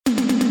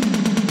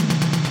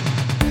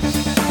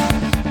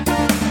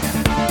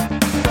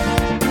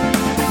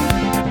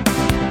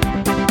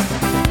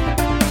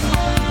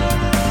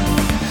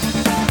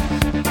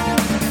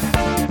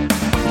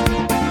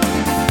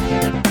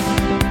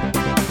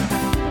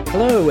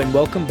Hello and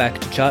welcome back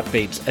to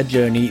Chartbeats, a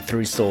journey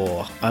through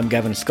Saw. I'm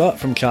Gavin Scott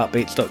from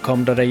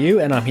chartbeats.com.au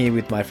and I'm here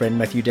with my friend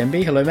Matthew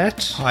Denby. Hello,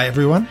 Matt. Hi,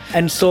 everyone.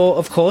 And Saw,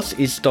 of course,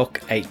 is Stock,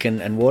 Aitken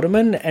and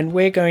Waterman, and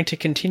we're going to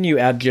continue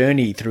our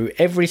journey through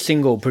every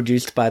single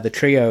produced by the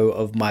trio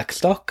of Mike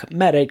Stock,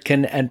 Matt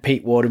Aitken and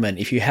Pete Waterman.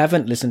 If you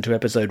haven't listened to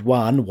episode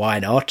 1, why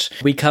not?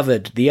 We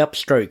covered The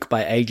Upstroke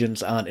by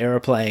Agents Aren't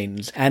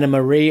Aeroplanes, Anna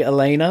Marie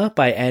Elena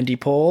by Andy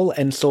Paul,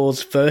 and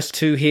Saw's first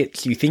 2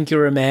 hits, You Think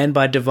You're a Man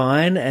by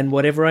Divine and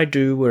Whatever I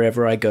Do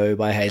Wherever I Go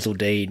by Hazel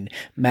Dean.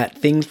 Matt,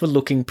 things were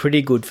looking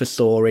pretty good for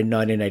Saw in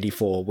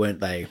 1984, weren't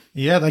they?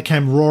 Yeah, they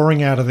came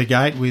roaring out of the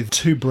gate with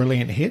 2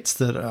 brilliant hits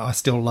that I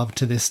still love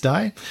to this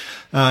day.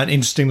 An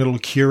interesting little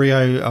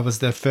curio was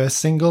their first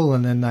single,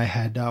 and then they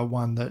had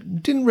one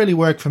that didn't really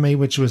work for me,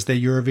 which was their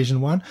Eurovision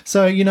one.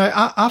 So,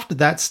 after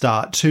that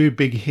start, 2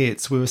 big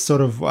hits, we were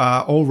sort of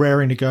all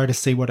raring to go to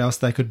see what else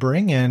they could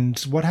bring. And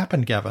what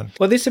happened, Gavin?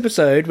 Well, this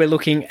episode, we're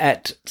looking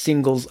at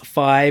singles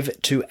 5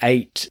 to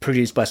 8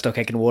 produced by Stock,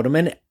 Aitken and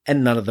Waterman,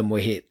 and none of them were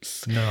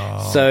hits.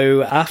 No.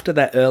 So after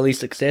that early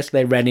success,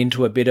 they ran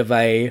into a bit of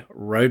a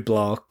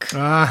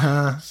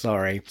roadblock.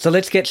 Sorry. So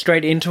let's get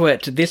straight into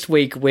it. This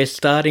week, we're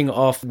starting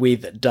off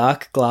with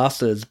Dark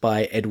Glasses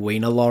by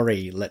Edwina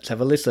Laurie. Let's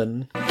have a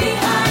listen.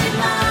 Behind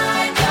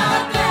my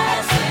dark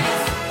glasses,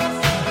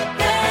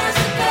 there's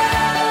a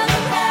girl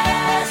who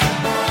has a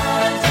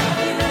point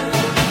of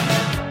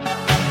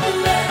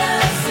view. Let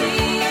us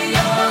see,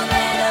 oh,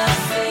 let us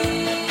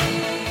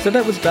see. So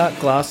that was Dark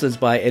Glasses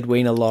by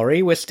Edwina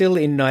Laurie. We're still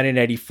in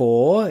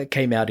 1984. It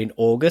came out in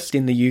August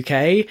in the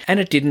UK, and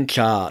it didn't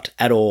chart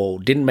at all.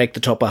 Didn't make the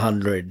top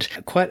 100.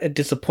 Quite a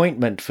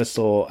disappointment for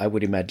Saw, I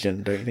would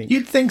imagine, don't you think?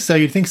 You'd think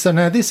so.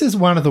 Now, this is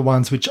one of the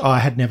ones which I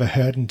had never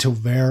heard until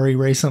very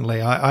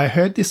recently. I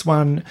heard this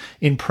one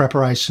in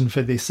preparation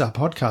for this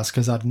podcast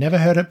because I'd never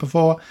heard it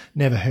before,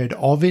 never heard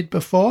of it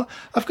before.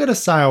 I've got to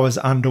say I was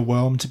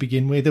underwhelmed to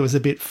begin with. It was a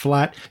bit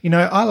flat.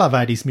 I love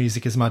 80s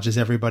music as much as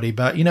everybody,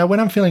 but, when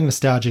I'm feeling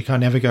nostalgic, I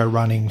never go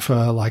running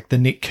for like the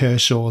Nick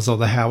Kershaws or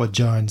the Howard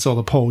Jones or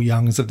the Paul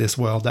Youngs of this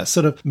world. That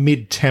sort of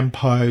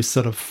mid-tempo,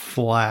 sort of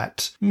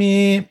flat,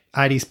 meh.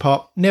 80s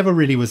pop never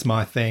really was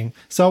my thing,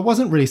 so I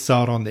wasn't really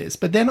sold on this.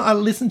 But then I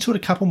listened to it a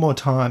couple more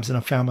times and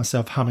I found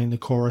myself humming the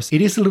chorus.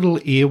 It is a little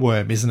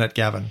earworm, isn't it,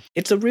 Gavin?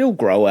 It's a real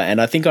grower, and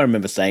I think I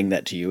remember saying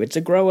that to you. It's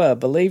a grower,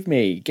 believe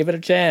me, give it a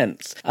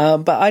chance.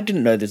 But I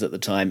didn't know this at the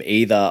time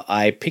either.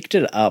 I picked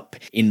it up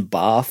in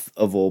Bath,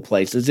 of all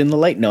places. In the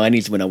late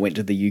 90s when I went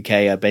to the UK,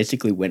 I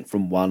basically went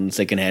from one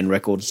secondhand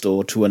record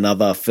store to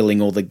another,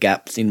 filling all the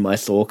gaps in my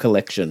Saw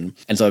collection.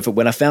 And so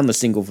when I found the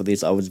single for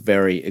this, I was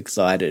very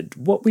excited.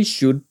 What we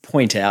should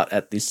point out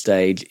at this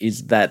stage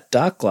is that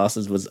Dark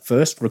Glasses was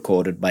first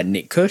recorded by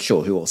Nick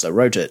Kershaw, who also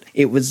wrote it.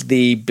 It was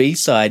the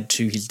B-side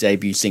to his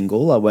debut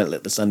single, I Won't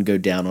Let the Sun Go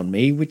Down on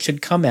Me, which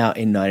had come out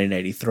in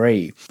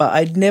 1983. But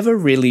I never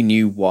really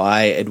knew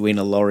why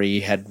Edwina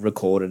Laurie had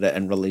recorded it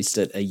and released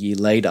it a year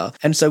later,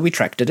 and so we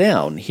tracked her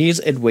down.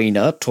 Here's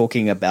Edwina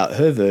talking about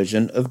her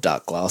version of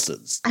Dark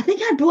Glasses. I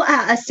think I brought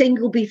out a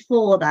single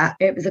before that.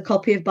 It was a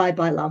copy of Bye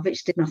Bye Love,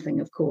 which did nothing,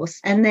 of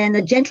course. And then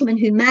the gentleman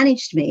who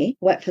managed me,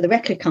 worked for the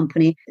record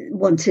company,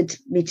 wanted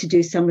me to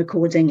do some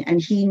recording,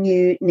 and he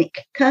knew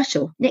Nick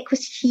Kershaw. Nick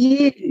was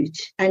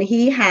huge, and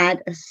he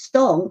had a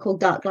song called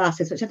Dark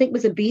Glasses, which I think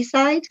was a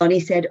B-side. And he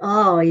said,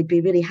 he'd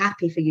be really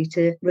happy for you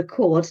to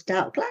record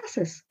Dark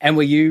Glasses. And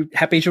were you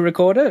happy to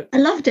record it? I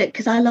loved it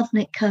because I love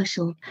Nick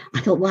Kershaw.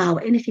 I thought, wow,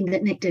 anything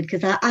that Nick did,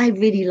 because I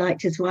really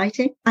liked his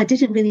writing. I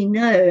didn't really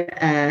know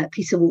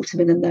Peter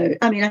Waterman and those.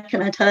 I mean,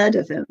 I'd heard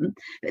of them.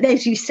 But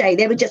as you say,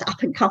 they were just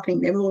up and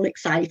coming. They were all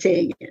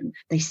exciting. And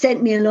they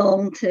sent me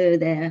along to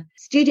their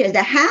studios,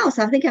 their house.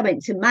 I think I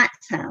went to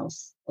Matt's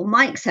house or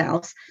Mike's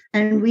house,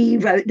 and we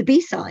wrote the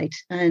B-side,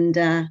 and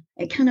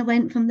it kind of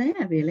went from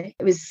there, really.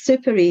 It was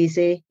super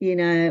easy,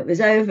 it was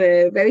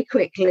over very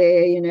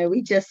quickly,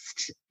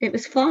 it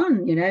was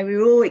fun, we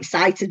were all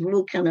excited, we were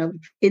all kind of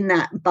in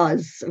that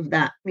buzz of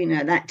that,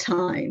 that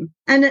time.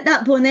 And at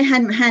that point, they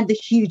hadn't had the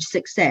huge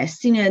success,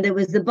 there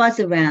was the buzz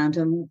around,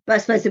 and I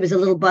suppose there was a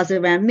little buzz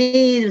around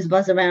me, there was a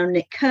buzz around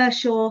Nick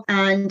Kershaw,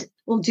 and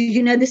well, do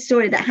you know the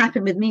story that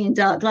happened with me in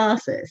Dark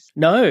Glasses?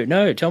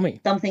 No, tell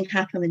me. Something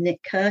happened with Nick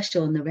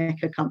Kershaw and the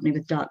record company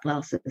with Dark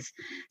Glasses.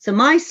 So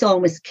my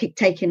song was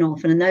taking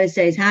off, and in those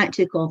days, how it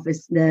took off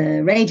was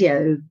the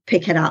radio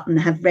pick it up and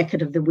have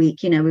record of the week.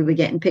 We were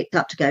getting picked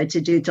up to go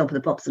to do Top of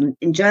the Pops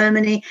in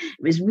Germany.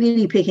 It was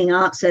really picking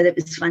up, so that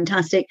was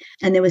fantastic.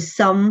 And there was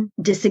some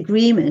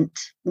disagreement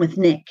with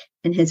Nick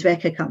and his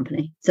record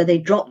company. So they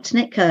dropped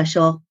Nick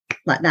Kershaw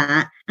like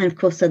that. And of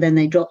course, so then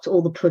they dropped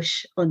all the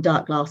push on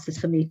Dark Glasses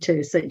for me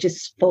too. So it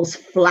just falls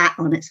flat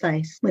on its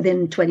face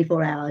within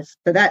 24 hours.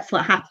 So that's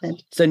what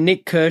happened. So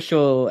Nick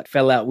Kershaw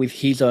fell out with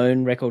his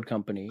own record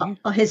company?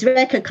 His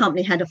record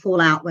company had a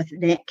fallout with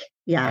Nick.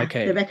 Yeah,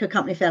 okay. The record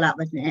company fell out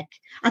with Nick.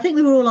 I think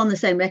we were all on the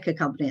same record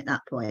company at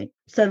that point.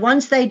 So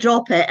once they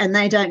drop it and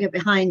they don't get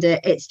behind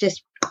it,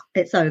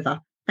 it's over.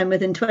 And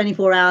within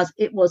 24 hours,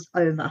 it was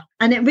over.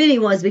 And it really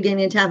was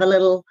beginning to have a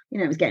little,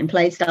 it was getting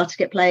played, started to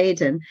get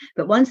played.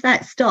 But once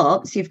that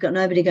stops, you've got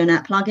nobody going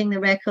out plugging the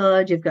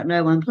record. You've got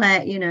no one play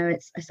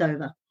it, it's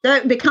over. So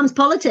it becomes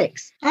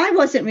politics. I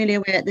wasn't really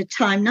aware at the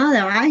time. No,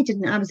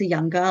 I was a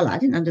young girl. I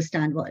didn't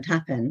understand what had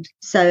happened.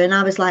 And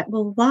I was like,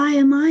 well,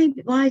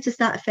 why does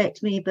that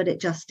affect me? But it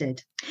just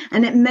did.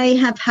 And it may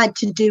have had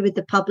to do with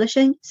the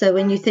publishing. So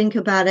when you think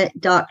about it,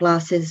 Dark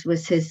Glasses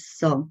was his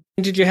song.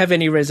 Did you have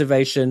any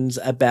reservations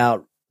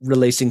about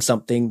releasing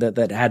something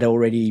that had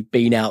already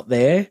been out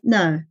there?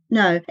 No.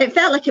 It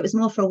felt like it was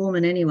more for a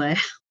woman anyway.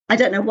 I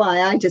don't know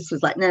why. I just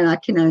was like, no, I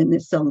can own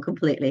this song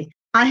completely.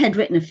 I had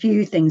written a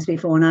few things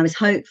before, and I was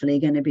hopefully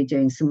going to be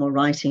doing some more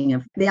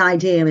writing. The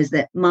idea is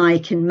that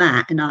Mike and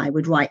Matt and I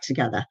would write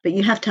together, but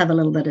you have to have a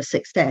little bit of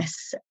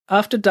success.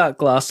 After Dark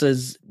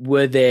Glasses,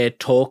 were there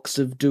talks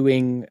of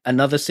doing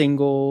another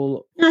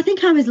single? I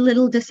think I was a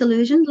little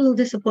disillusioned, a little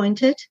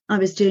disappointed. I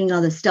was doing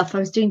other stuff. I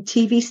was doing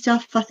TV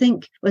stuff, I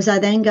think. Was I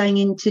then going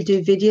in to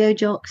do video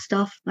jock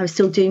stuff? I was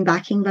still doing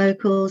backing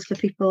vocals for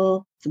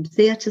people, some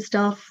theatre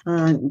stuff,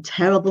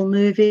 terrible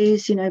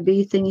movies,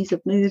 B thingies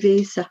of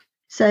movies.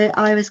 So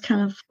I was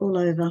kind of all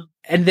over.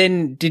 And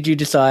then did you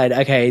decide,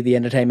 okay, the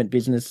entertainment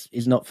business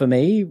is not for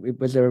me?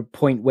 Was there a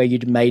point where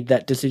you'd made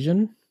that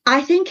decision?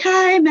 I think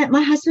I met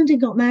my husband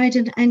and got married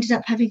and ended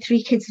up having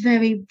 3 kids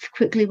very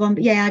quickly.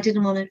 I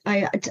didn't want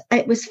to.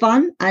 It was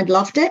fun. I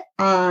loved it.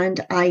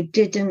 And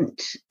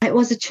it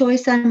was a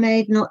choice I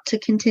made not to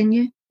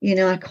continue.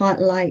 I quite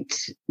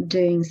liked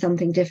doing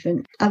something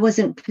different. I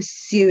wasn't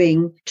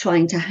pursuing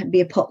trying to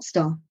be a pop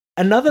star.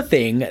 Another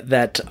thing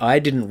that I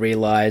didn't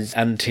realise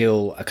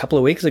until a couple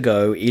of weeks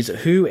ago is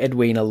who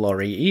Edwina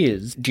Laurie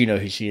is. Do you know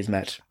who she is,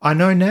 Matt? I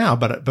know now,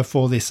 but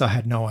before this I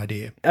had no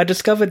idea. I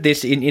discovered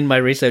this in my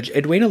research.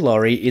 Edwina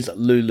Laurie is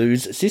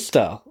Lulu's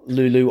sister.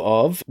 Lulu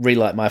of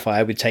Relight My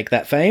Fire with Take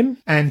That fame.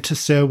 And To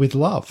Sir With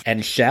Love.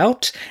 And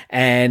Shout.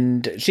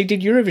 And she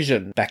did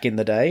Eurovision back in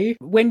the day.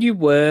 When you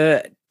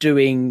were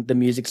doing the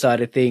music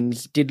side of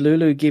things, did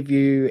Lulu give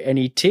you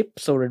any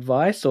tips or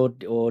advice, or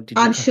did you...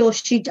 I'm sure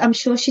she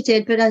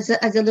did, but as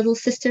a little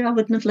sister, I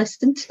wouldn't have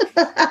listened.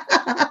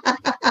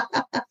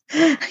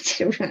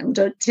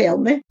 Don't tell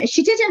me.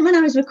 She didn't when I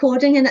was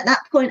recording, and at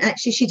that point,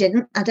 actually, she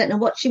didn't. I don't know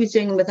what she was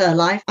doing with her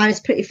life. I was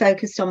pretty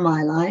focused on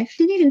my life.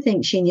 Didn't even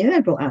think she knew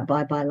I brought out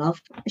Bye Bye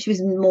Love. She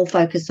was more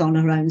focused on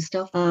her own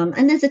stuff.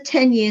 And there's a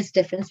 10 years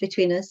difference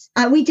between us.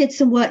 We did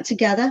some work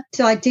together,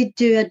 so I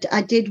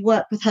did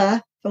work with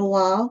her for a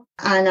while,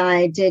 and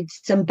I did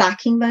some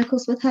backing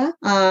vocals with her.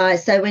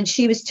 So when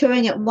she was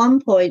touring at one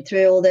point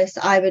through all this,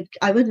 I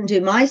wouldn't do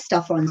my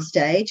stuff on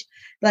stage,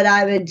 but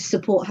I would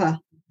support her.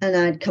 And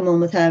I'd come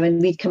on with her,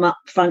 and we'd come up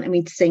front and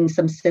we'd sing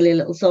some silly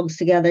little songs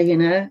together,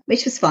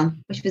 which was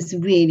fun, which was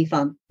really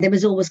fun. There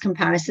was always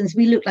comparisons.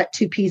 We look like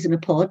 2 peas in a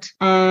pod,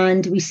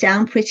 and we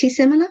sound pretty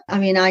similar. I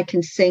mean, I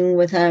can sing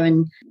with her,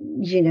 and,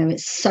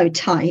 it's so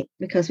tight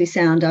because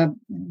our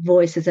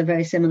voices are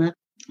very similar.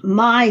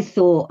 My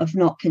thought of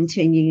not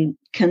continuing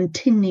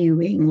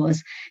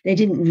was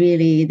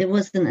there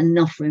wasn't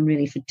enough room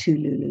really for 2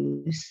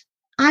 Lulus.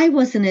 I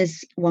wasn't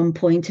as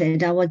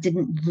one-pointed. I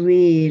didn't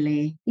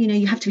really,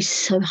 you have to be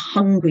so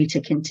hungry to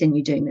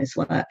continue doing this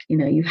work.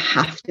 You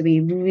have to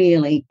be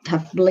really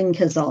have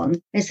blinkers on.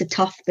 It's a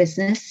tough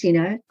business,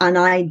 and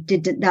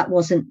that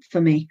wasn't for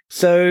me.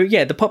 So,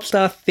 yeah, the pop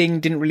star thing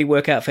didn't really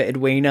work out for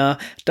Edwina.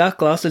 Dark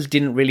Glasses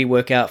didn't really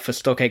work out for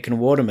Stock Aitken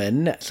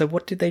Waterman. So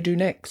what did they do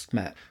next,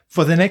 Matt?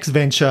 For the next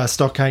venture,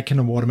 Stock Aitken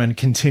and Waterman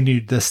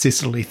continued the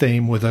Sicily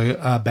theme with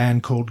a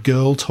band called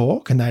Girl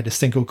Talk, and they had a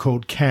single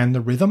called Can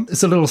the Rhythm.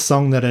 It's a little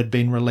song that had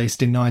been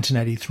released in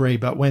 1983,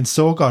 but when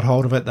Saw got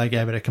hold of it, they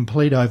gave it a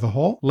complete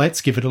overhaul.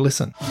 Let's give it a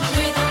listen.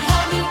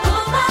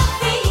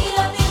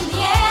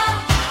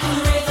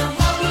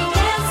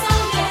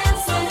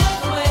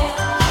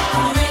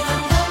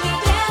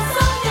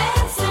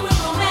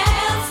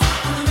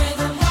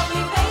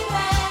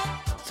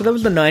 So that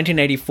was the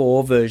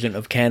 1984 version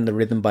of Can the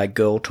Rhythm by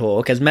Girl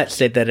Talk. As Matt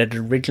said, that had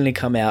originally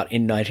come out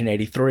in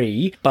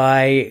 1983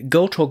 by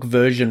Girl Talk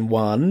version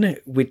 1,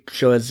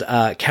 which was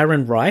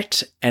Karen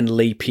Wright and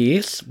Lee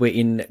Pierce were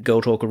in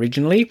Girl Talk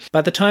originally.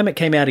 By the time it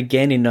came out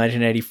again in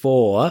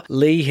 1984,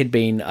 Lee had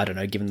been,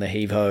 given the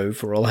heave-ho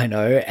for all I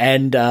know,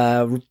 and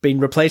been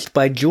replaced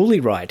by Julie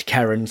Wright,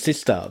 Karen's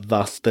sister,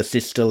 thus the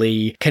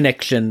sisterly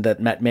connection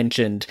that Matt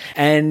mentioned.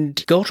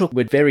 And Girl Talk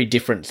were very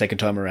different second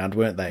time around,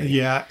 weren't they?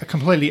 Yeah,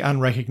 completely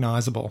unrecognisable.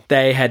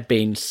 They had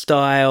been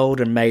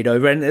styled and made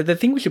over. And the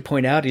thing we should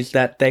point out is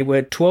that they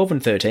were 12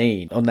 and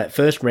 13. On that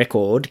first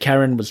record,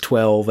 Karen was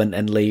 12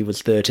 and Lee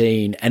was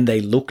 13, and they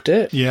looked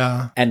it.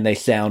 Yeah. And they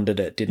sounded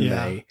it, didn't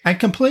they? And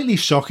completely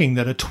shocking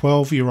that a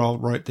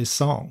 12-year-old wrote this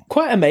song.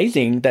 Quite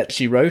amazing that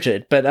she wrote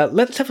it, but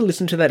let's have a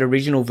listen to that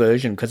original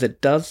version because it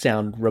does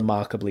sound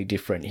remarkably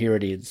different. Here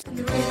it is. Help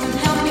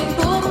me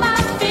pull my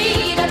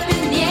feet up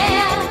in the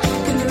air.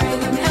 Can the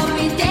rhythm help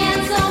me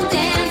dance? I'm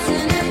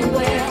dancing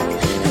everywhere.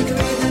 Can the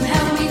rhythm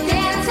help me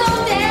dance?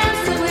 I'm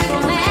dancing with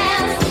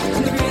romance.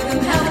 Can the rhythm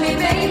help me,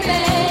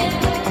 baby?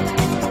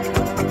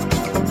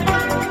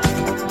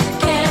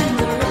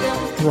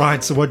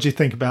 Right, so what do you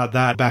think about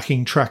that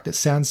backing track that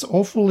sounds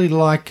awfully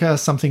like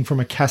something from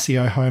a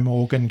Casio home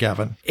organ,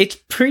 Gavin? It's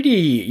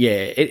pretty,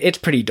 it's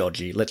pretty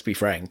dodgy, let's be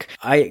frank.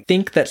 I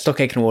think that Stock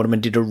Aitken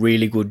Waterman did a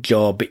really good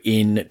job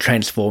in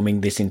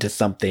transforming this into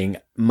something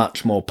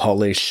much more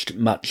polished,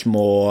 much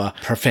more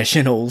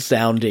professional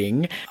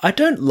sounding. I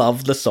don't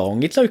love the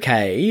song. It's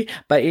okay,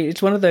 but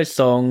it's one of those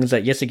songs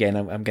that, yes, again,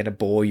 I'm going to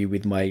bore you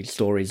with my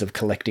stories of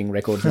collecting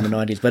records in the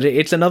 90s, but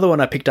it's another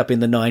one I picked up in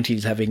the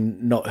 90s,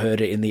 having not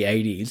heard it in the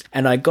 80s.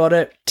 And I got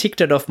it,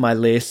 ticked it off my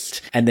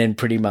list, and then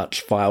pretty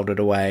much filed it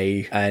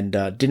away and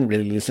didn't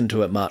really listen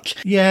to it much.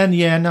 Yeah,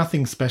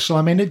 nothing special.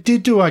 I mean, it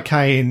did do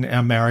okay in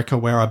America,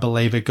 where I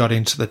believe it got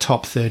into the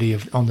top 30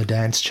 on the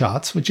dance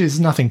charts, which is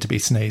nothing to be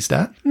sneezed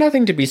at.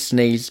 Nothing to be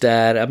sneezed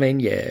at. I mean,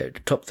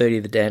 top 30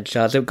 of the dance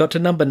charts. It got to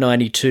number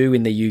 92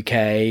 in the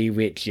UK,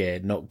 which,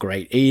 not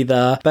great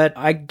either. But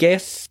I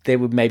guess there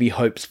were maybe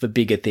hopes for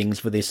bigger things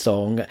for this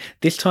song.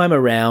 This time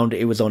around,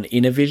 it was on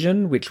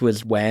Innovision, which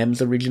was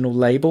Wham's original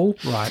label.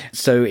 Right.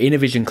 So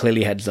Innovision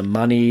clearly had some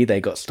money.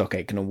 They got Stock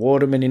Aitken and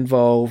Waterman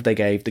involved. They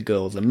gave the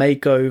girls a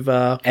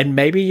makeover. And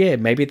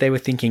maybe they were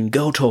thinking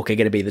Girl Talk are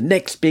going to be the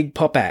next big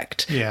pop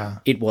act. Yeah.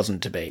 It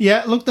wasn't to be.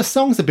 Yeah, look, the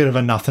song's a bit of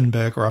a nothing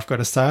burger, I've got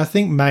to say. I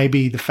think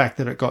maybe the fact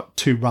that it got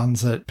 2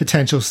 runs at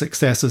potential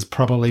success is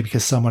probably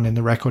because someone in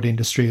the record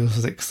industry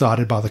was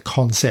excited by the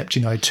concept,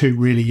 2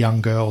 really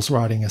young girls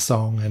writing a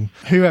song. And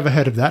who ever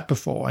heard of that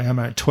before? I'm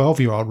a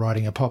 12-year-old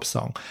writing a pop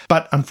song.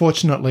 But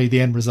unfortunately,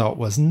 the end result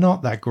was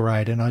not that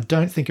great, and I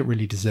don't think it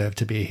really deserved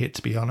to be a hit,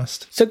 to be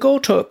honest. So Girl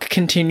Talk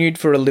continued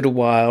for a little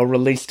while,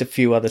 released a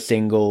few other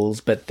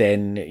singles, but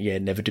then,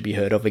 never to be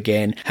heard of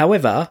again.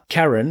 However,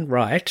 Karen,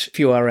 right, if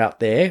you are out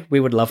there, we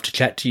would love to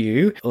chat to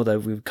you, although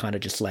we've kind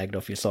of just slagged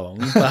off your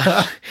song.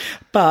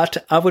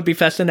 But I would be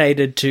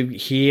fascinated to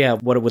hear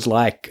what it was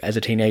like as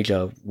a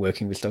teenager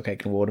working with Stock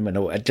Aitken Waterman,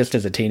 or just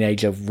as a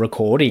teenager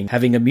recording,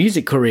 having a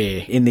music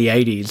career in the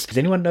 80s. Does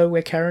anyone know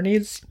where Karen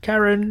is?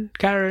 Karen.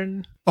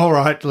 All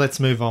right, let's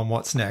move on.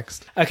 What's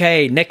next?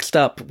 Okay, next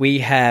up, we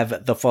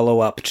have the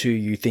follow-up to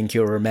You Think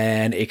You're a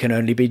Man, It Can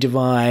Only Be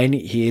Divine.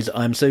 Here's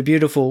I'm So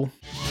Beautiful.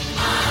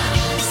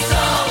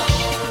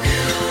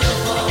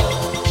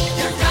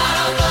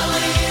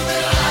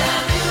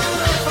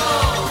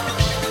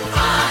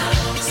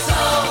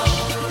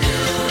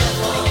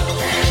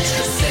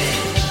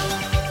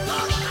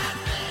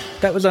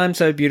 That was I'm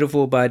So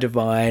Beautiful by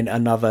Divine,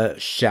 another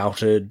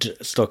shouted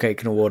Stock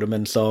Aitken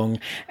Waterman song.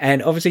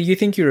 And obviously You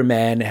Think You're a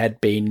Man had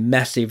been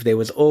massive. There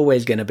was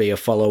always going to be a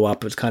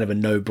follow-up. It was kind of a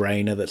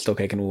no-brainer that Stock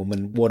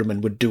Aitken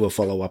Waterman would do a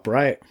follow-up,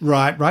 right?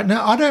 Right.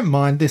 Now, I don't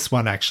mind this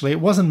one, actually.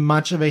 It wasn't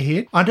much of a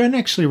hit. I don't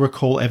actually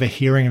recall ever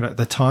hearing it at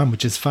the time,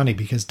 which is funny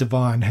because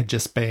Divine had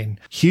just been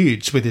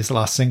huge with his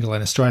last single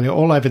in Australia,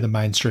 all over the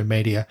mainstream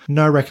media.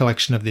 No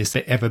recollection of this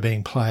ever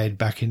being played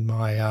back in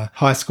my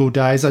high school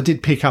days. I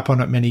did pick up on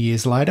it many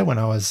years later when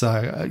I was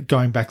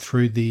going back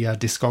through the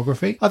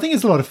discography. I think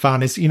it's a lot of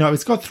fun. It's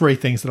got 3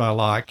 things that I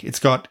like. It's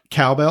got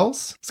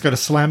cowbells, it's got a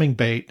slamming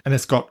beat, and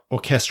it's got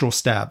orchestral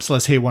stabs.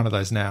 Let's hear one of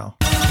those now.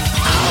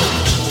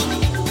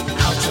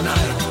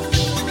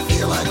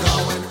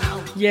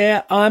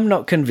 Yeah, I'm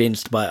not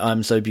convinced by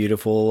I'm So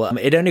Beautiful.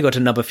 It only got to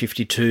number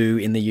 52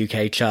 in the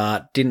UK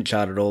chart, didn't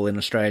chart at all in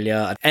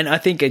Australia, and I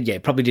think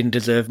it probably didn't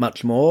deserve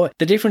much more.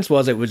 The difference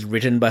was it was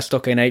written by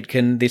Stock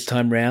Aitken this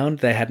time round.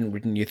 They hadn't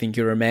written You Think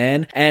You're a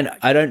Man, and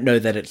I don't know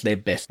that it's their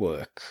best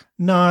work.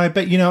 No,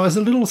 but, it was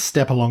a little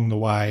step along the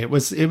way. It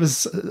was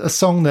a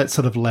song that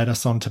sort of led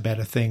us on to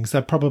better things.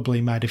 They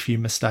probably made a few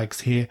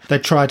mistakes here. They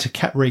tried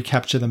to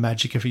recapture the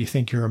magic of You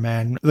Think You're a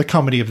Man, the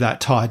comedy of that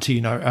tied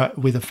to,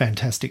 with a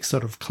fantastic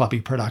sort of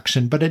clubby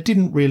production, but it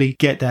didn't really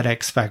get that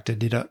X factor,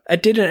 did it?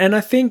 It didn't, and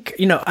I think,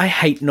 I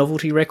hate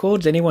novelty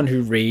records. Anyone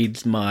who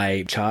reads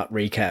my chart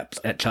recaps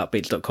at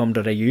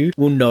chartbeats.com.au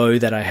will know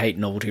that I hate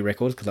novelty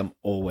records because I'm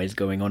always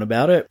going on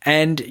about it.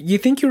 And You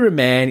Think You're a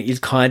Man is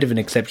kind of an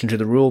exception to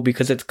the rule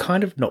because it's kind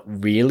of not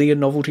really a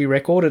novelty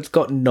record. It's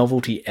got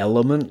novelty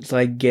elements,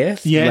 I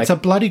guess. Yeah, it's a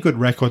bloody good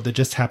record that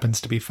just happens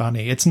to be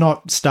funny. It's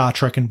not Star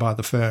Trekking by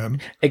the Firm.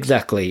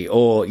 Exactly.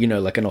 Or,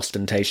 like an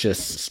ostentatious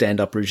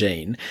stand-up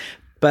routine.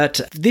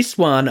 But this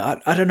one,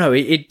 I don't know,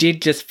 it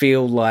did just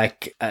feel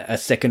like a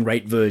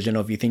second-rate version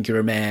of You Think You're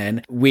a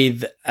Man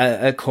with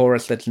a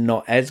chorus that's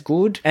not as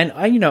good. And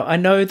I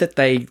know that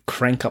they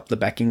crank up the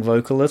backing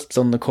vocalists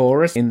on the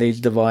chorus in these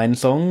Divine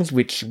songs,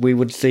 which we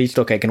would see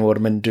Stock Aitken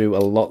Waterman do a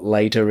lot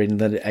later in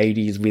the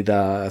 80s with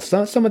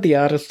some of the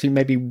artists who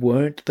maybe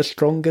weren't the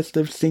strongest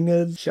of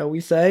singers, shall we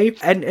say.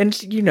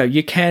 And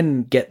you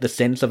can get the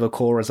sense of a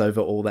chorus over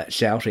all that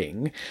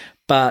shouting.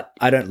 but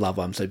I don't love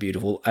I'm So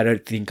Beautiful. I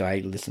don't think I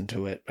listen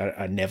to it.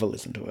 I never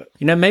listen to it.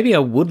 You know, maybe I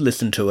would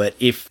listen to it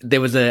if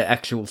there was an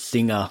actual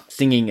singer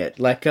singing it.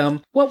 Like,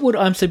 what would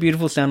I'm So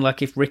Beautiful sound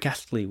like if Rick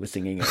Astley was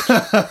singing it?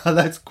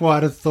 That's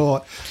quite a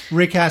thought.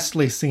 Rick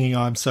Astley singing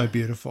I'm So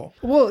Beautiful.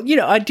 Well, you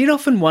know, I did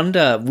often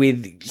wonder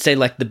with, say,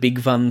 like the Big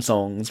Fun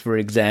songs, for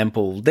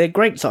example. They're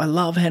great, so I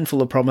love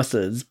Handful of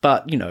Promises,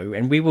 but, you know,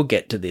 and we will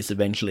get to this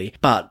eventually,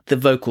 but the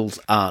vocals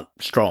aren't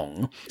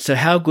strong. So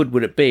how good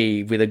would it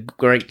be with a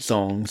great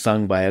song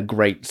sung by a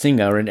great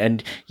singer?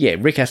 And yeah,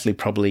 Rick Astley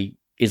probably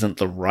isn't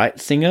the right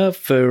singer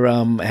for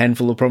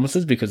Handful of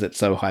Promises because it's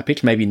so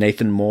high-pitched. Maybe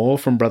Nathan Moore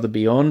from Brother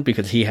Beyond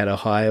because he had a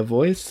higher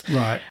voice.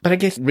 Right. But I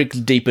guess Rick's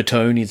deeper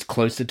tone is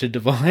closer to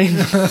Divine.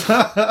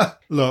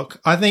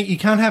 Look, I think you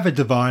can't have a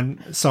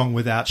Divine song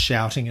without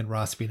shouting and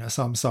raspiness.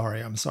 I'm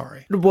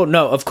sorry. Well,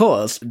 no, of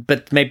course,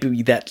 but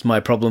maybe that's my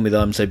problem with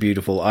I'm So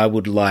Beautiful. I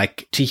would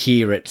like to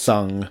hear it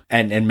sung,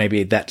 and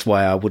maybe that's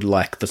why I would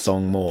like the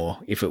song more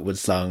if it was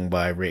sung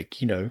by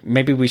Rick. You know,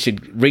 maybe we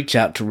should reach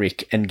out to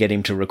Rick and get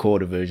him to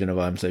record a version of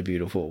I'm So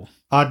Beautiful.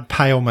 I'd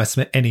pay almost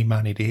any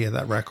money to hear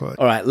that record.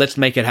 All right, let's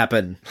make it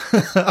happen.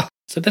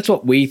 So that's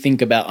what we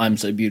think about I'm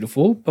So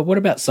Beautiful, but what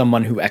about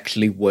someone who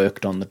actually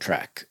worked on the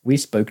track? We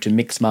spoke to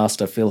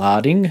Mixmaster Phil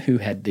Harding, who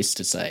had this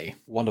to say.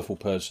 Wonderful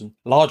person.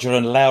 Larger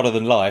and louder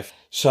than life.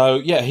 So,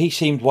 yeah, he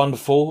seemed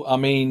wonderful. I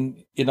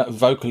mean, you know,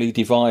 vocally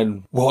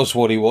Divine was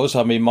what he was.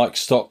 I mean, Mike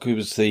Stock, who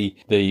was the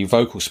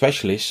vocal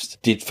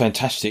specialist, did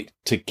fantastic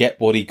to get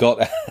what he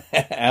got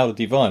out of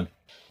Divine.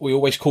 We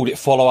always called it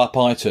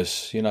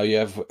follow-up-itis. You know, you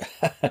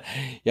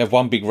have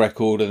one big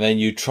record and then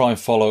you try and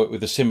follow it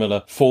with a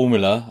similar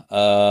formula,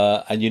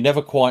 and you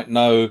never quite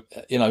know.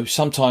 You know,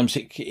 sometimes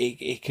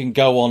it can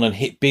go on and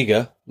hit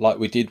bigger, like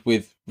we did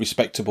with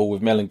Respectable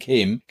with Mel and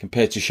Kim,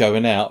 compared to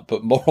Showing Out.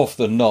 But more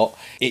often than not,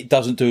 it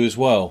doesn't do as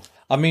well.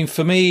 I mean,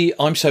 for me,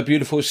 I'm So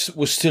Beautiful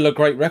was still a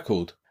great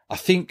record. I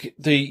think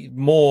the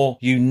more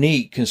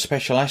unique and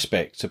special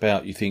aspect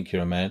about You Think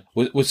You're a Man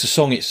was the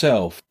song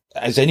itself.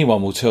 As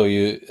anyone will tell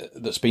you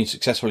that's been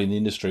successful in the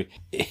industry,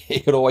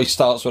 it always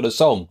starts with a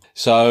song.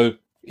 So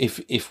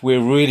if we're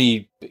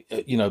really,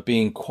 you know,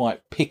 being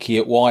quite picky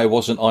at why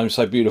wasn't I'm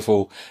So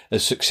Beautiful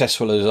as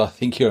successful as I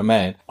Think You're a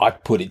Man, I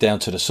put it down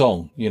to the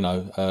song, you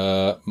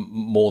know,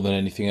 more than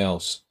anything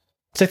else.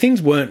 So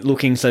things weren't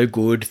looking so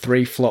good,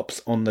 3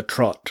 flops on the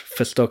trot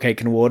for Stock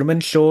Aitken Waterman.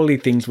 Surely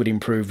things would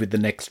improve with the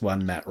next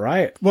one, Matt,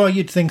 right? Well,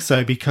 you'd think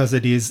so because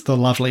it is the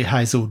lovely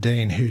Hazel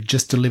Dean who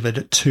just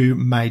delivered 2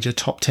 major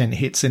top 10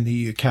 hits in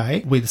the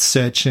UK with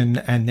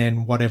Searchin' and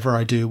then Whatever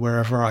I Do,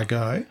 Wherever I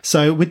Go.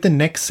 So with the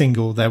next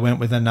single, they went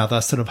with another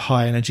sort of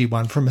high energy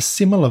one from a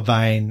similar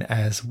vein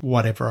as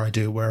Whatever I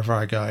Do, Wherever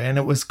I Go. And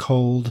it was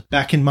called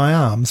Back in My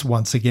Arms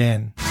Once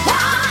Again.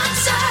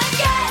 Once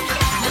again,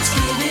 let's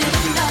give it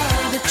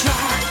another try.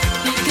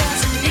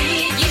 Because I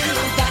need you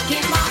back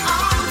in my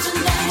arms. And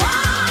then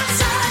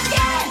once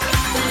again,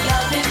 the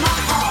love in my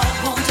heart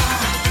won't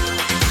die.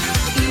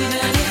 Even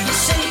if you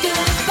say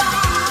goodbye.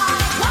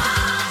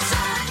 Once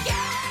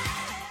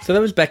again. So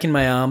that was Back in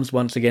My Arms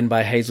Once Again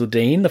by Hazel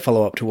Dean, the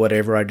follow-up to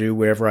Whatever I Do,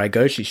 Wherever I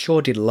Go. She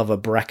sure did love a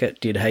bracket,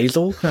 did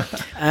Hazel.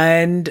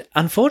 And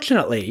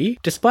unfortunately,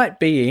 despite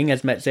being,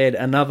 as Matt said,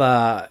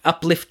 another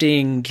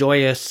uplifting,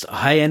 joyous,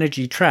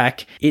 high-energy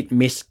track, it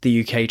missed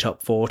the UK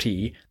Top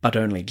 40, but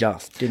only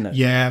just, didn't it?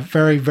 Yeah,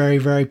 very, very,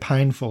 very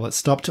painful. It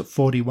stopped at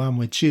 41,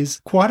 which is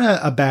quite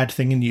a bad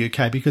thing in the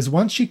UK because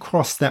once you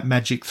cross that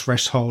magic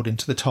threshold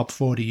into the top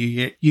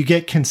 40, you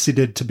get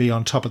considered to be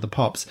on top of the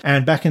pops.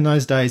 And back in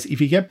those days,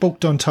 if you get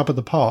booked on top of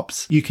the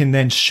pops, you can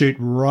then shoot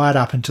right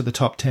up into the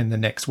top 10 the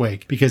next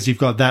week because you've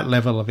got that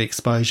level of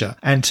exposure.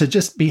 And to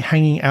just be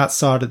hanging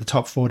outside of the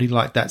top 40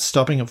 like that,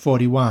 stopping at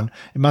 41,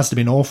 it must have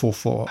been awful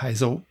for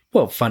Hazel.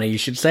 Well, funny you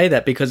should say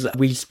that because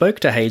we spoke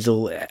to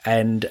Hazel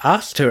and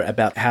asked her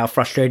about how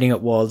frustrating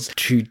it was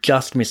to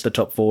just miss the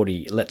top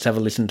 40. Let's have a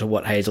listen to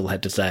what Hazel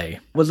had to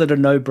say. Was it a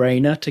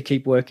no-brainer to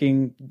keep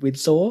working with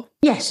Saw?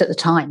 Yes, at the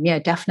time, yeah,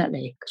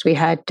 definitely. Because we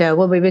had,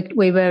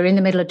 we were in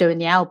the middle of doing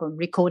the album,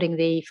 recording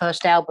the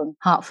first album,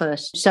 Heart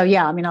First. So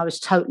yeah, I mean, I was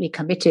totally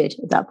committed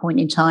at that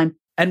point in time.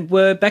 And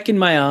were Back in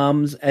My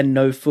Arms and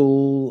No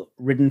Fool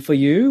written for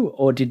you,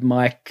 or did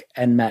Mike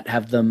and Matt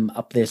have them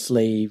up their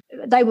sleeve?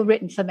 They were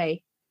written for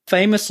me.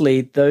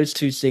 Famously, those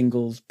 2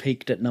 singles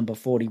peaked at number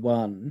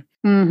 41.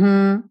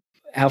 Mm-hmm.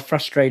 How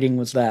frustrating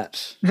was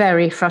that?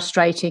 Very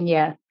frustrating,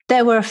 yeah.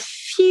 There were a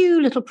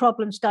few little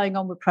problems going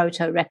on with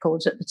Proto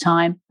Records at the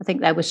time. I think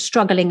they were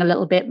struggling a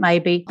little bit,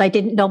 maybe. They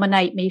didn't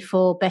nominate me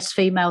for Best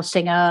Female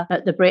Singer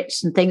at the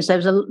Brits and things. There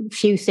was a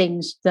few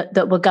things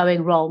that were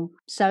going wrong.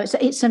 So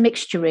it's a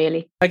mixture,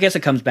 really. I guess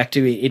it comes back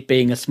to it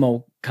being a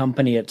small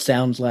company. It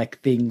sounds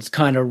like things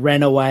kind of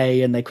ran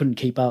away and they couldn't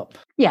keep up.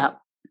 Yeah,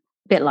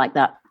 a bit like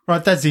that.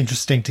 Right, that's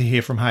interesting to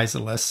hear from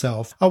Hazel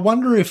herself. I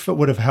wonder if it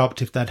would have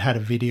helped if they'd had a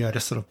video to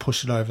sort of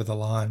push it over the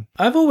line.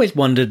 I've always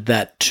wondered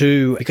that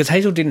too, because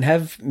Hazel didn't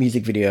have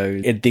music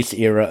videos in this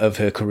era of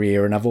her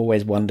career, and I've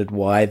always wondered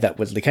why that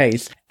was the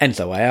case, and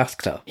so I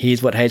asked her.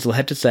 Here's what Hazel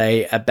had to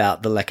say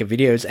about the lack of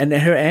videos, and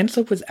her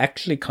answer was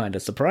actually kind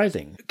of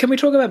surprising. Can we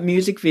talk about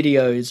music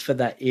videos for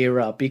that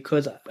era?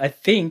 Because I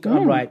think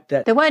I'm right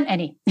that... There weren't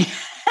any.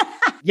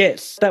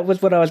 Yes, that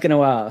was what I was going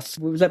to ask.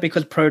 Was that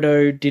because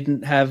Proto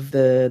didn't have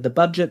the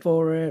budget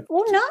for it?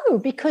 Well, no,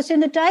 because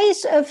in the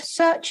days of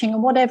searching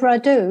and whatever I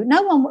do,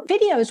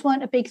 videos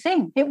weren't a big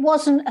thing. It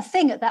wasn't a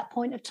thing at that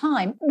point of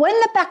time. When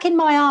the Back in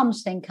My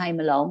Arms thing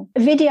came along,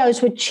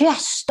 videos were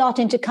just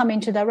starting to come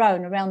into their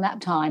own around that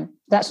time.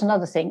 That's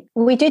another thing.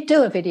 We did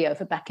do a video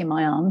for Back in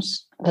My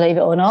Arms, believe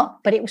it or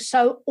not, but it was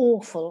so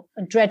awful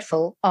and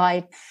dreadful,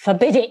 I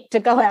forbid it to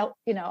go out.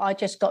 I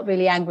just got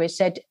really angry,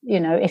 said,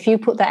 if you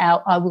put that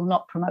out, I will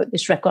not promote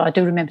this record. I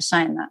do remember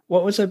saying that.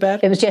 What was so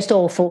bad? It was just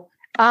awful.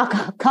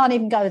 I can't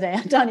even go there.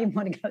 I don't even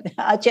want to go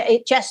there.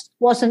 It just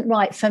wasn't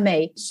right for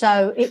me.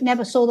 So it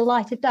never saw the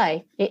light of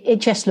day.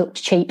 It just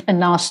looked cheap and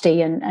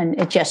nasty, and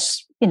it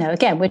just...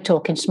 again, we're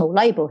talking small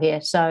label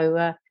here.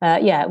 So,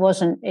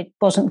 it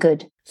wasn't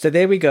good. So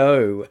there we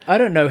go. I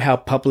don't know how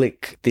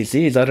public this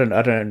is. I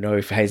don't know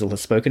if Hazel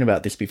has spoken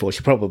about this before.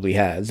 She probably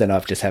has, and I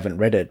just haven't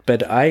read it.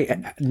 But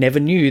I never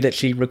knew that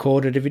she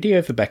recorded a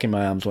video for Back in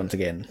My Arms once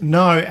again.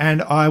 No,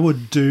 and I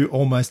would do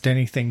almost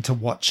anything to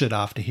watch it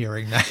after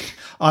hearing that.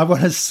 I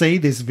want to see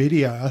this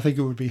video. I think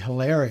it would be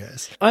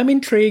hilarious. I'm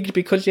intrigued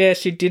because,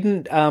 she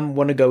didn't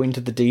want to go into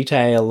the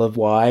detail of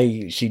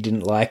why she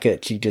didn't like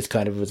it. She just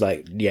kind of was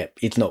like,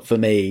 it's not for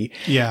me.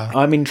 Yeah.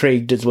 I'm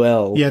intrigued as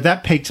well. Yeah,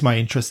 that piqued my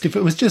interest. If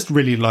it was just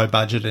really low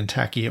budget and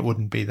tacky, it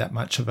wouldn't be that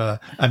much of a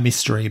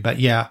mystery. But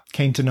yeah,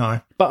 keen to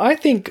know. But I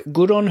think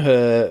good on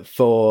her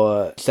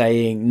for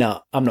saying,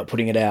 no, I'm not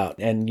putting it out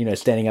and,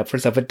 standing up for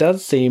herself. It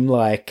does seem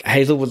like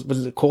Hazel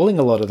was calling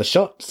a lot of the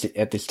shots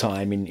at this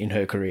time in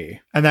her career.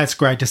 And that's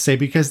great to see,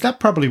 because that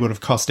probably would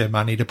have cost her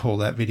money to pull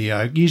that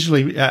video.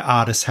 Usually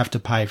artists have to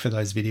pay for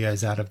those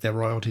videos out of their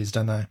royalties,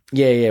 don't they?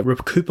 Yeah,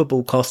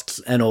 recoupable costs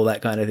and all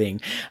that kind of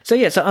thing. So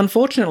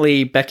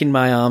unfortunately, Back in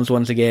My Arms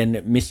once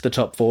again missed the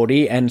top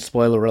 40, and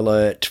spoiler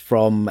alert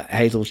from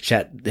Hazel's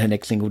chat, her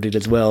next single did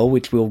as well,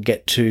 which we'll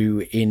get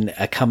to in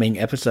a coming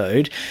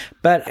episode.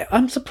 But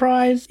I'm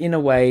surprised in a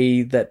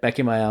way that Back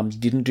in My Arms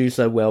didn't do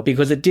so well,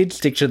 because it did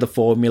stick to the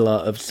formula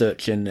of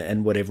search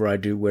and whatever I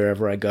do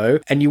wherever I go,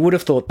 and you would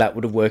have thought that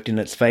would have worked in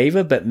its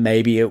favour, but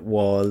maybe it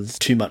was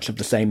too much of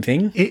the same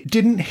thing. It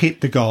didn't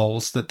hit the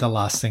goals that the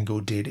last single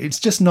did. It's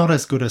just not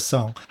as good a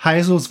song.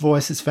 Hazel's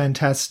voice is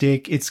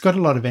fantastic. It's got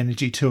a lot of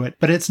energy to it,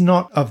 but it's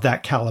not of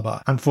that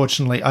calibre.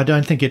 Unfortunately, I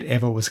don't think it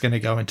ever was going to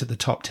go into the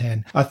top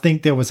 10. I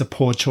think there was a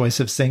poor choice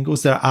of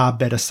singles. There are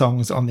better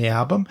songs on the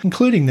album,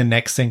 including the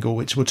next single,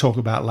 which we'll talk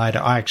about later.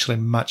 I actually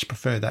much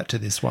prefer that to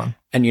this one.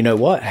 And you know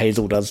what?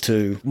 Hazel does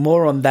too.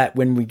 More on that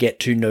when we get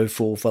to No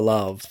Fool for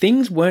Love.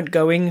 Things weren't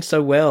going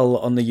so well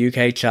on the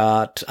UK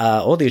chart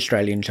or the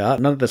Australian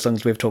chart. None of the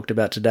songs we've talked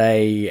about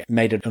today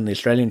made it on the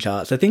Australian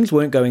chart. So things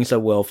weren't going so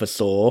well for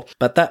Saw,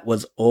 but that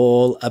was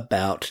all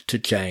about to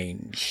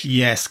change.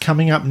 Yes,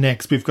 coming up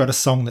next, we've got a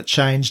song that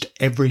changed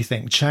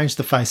everything, changed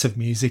the face of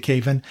music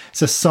even.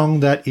 It's a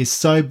song that is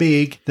so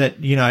big that,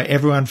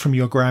 everyone from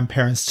your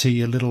grandparents to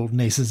your little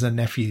nieces and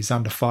nephews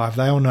under 5,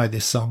 they all know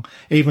this song,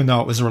 even though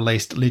it was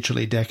released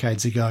literally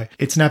decades ago.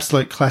 It's an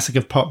absolute classic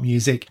of pop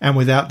music, and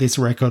without this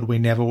record, we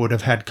never would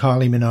have had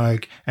Kylie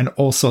Minogue and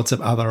all sorts of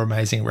other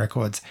amazing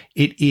records.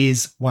 It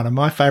is one of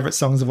my favourite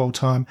songs of all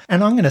time,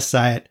 and I'm going to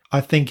say it,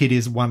 I think it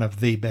is one of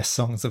the best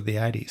songs of the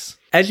 80s.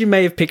 As you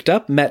may have picked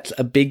up, Matt's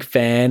a big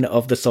fan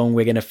of the song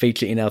we're going to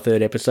feature in our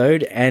third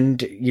episode,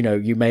 and,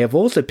 you may have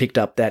also picked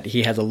up that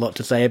he has a lot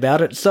to say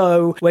about it,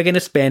 so we're going to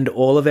spend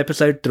all of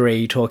episode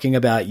 3 talking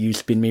about You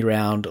Spin Me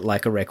Round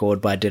Like a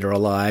Record by Dead or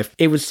Alive.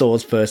 It was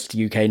Saw's first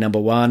UK number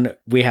 1.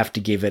 We have to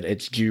give it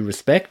its due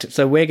respect,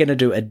 so we're going to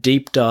do a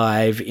deep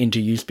dive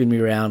into You Spin Me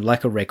Round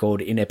Like a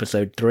Record in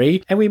episode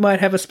 3, and we might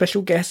have a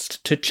special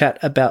guest to chat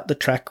about the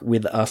track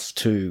with us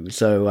too,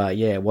 so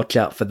watch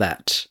out for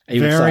that. Are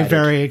you excited?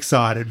 Very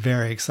excited,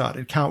 very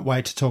excited. Can't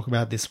wait to talk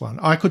about this one.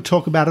 I could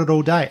talk about it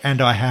all day,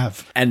 and I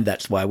have. And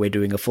that's why we're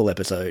doing a full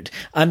episode.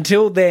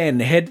 Until then,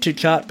 head to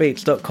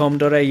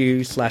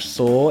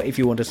chartbeats.com.au/Saw if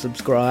you want to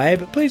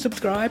subscribe. Please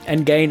subscribe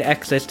and gain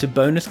access to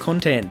bonus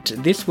content.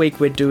 This week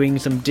we're doing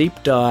some deep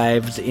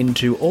dives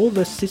into all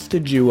the sister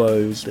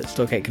duos that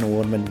Stock Aitken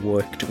Waterman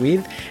worked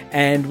with,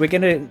 and we're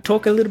going to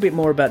talk a little bit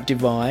more about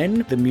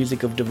Divine, the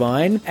music of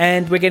Divine,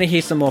 and we're going to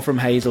hear some more from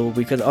Hazel,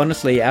 because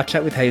honestly, our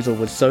chat with Hazel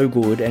was so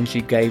good and she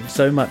gave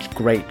so much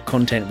great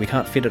content. We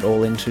can't fit it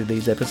all into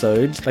these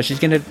episodes, but she's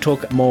going to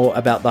talk more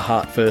about the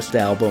Heart First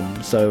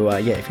album. So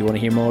if you want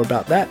to hear more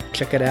about that,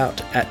 check it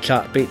out at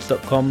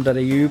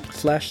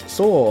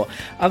chartbeats.com.au/Saw.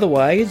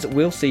 Otherwise,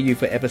 we'll see you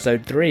for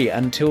episode 3.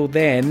 Until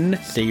then,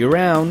 see you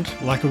around.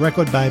 Like a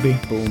record, baby.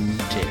 Boom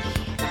tick.